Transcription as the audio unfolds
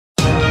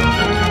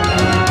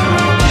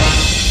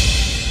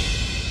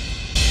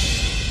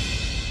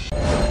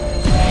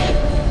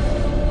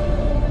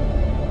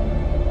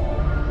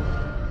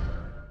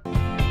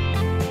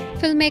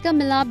Filmmaker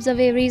Milap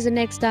Zaveri's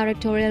next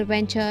directorial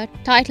venture,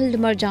 titled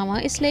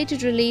Marjaavan, is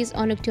slated to release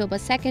on October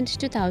 2,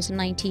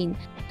 2019.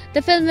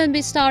 The film will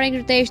be starring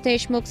Riteish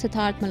Deshmukh,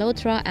 Sidharth,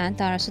 Malhotra and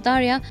Tara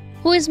Sutaria,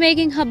 who is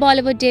making her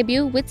Bollywood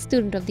debut with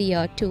Student of the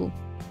Year too.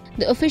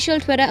 The official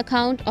Twitter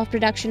account of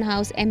production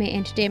house MA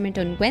Entertainment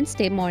on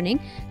Wednesday morning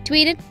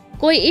tweeted,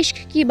 "Koi ishq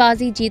ki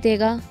bazi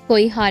jeetega,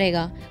 koi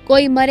harega,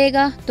 koi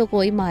marega to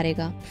koi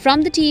marega."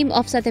 From the team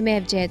of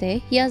Satyamev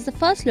Jayate, here's the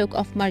first look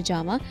of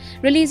Marjaavan,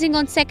 releasing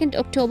on 2nd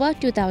October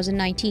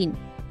 2019.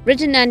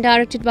 Written and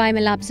directed by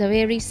Milap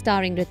Zaveri,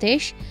 starring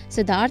Riteish,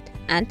 Sidharth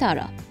and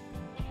Tara.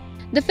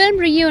 The film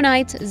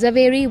reunites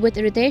Zaveri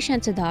with Riteish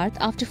and Sidharth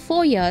after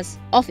 4 years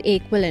of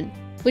Ek Villain,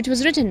 which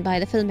was written by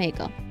the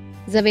filmmaker.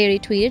 Zaveri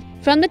tweeted,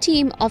 "From the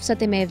team of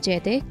Satyamev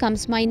Jayate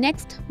comes my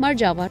next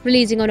Marjaavan,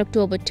 releasing on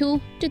October 2,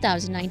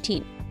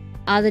 2019.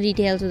 Other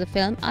details of the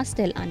film are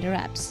still under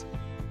wraps."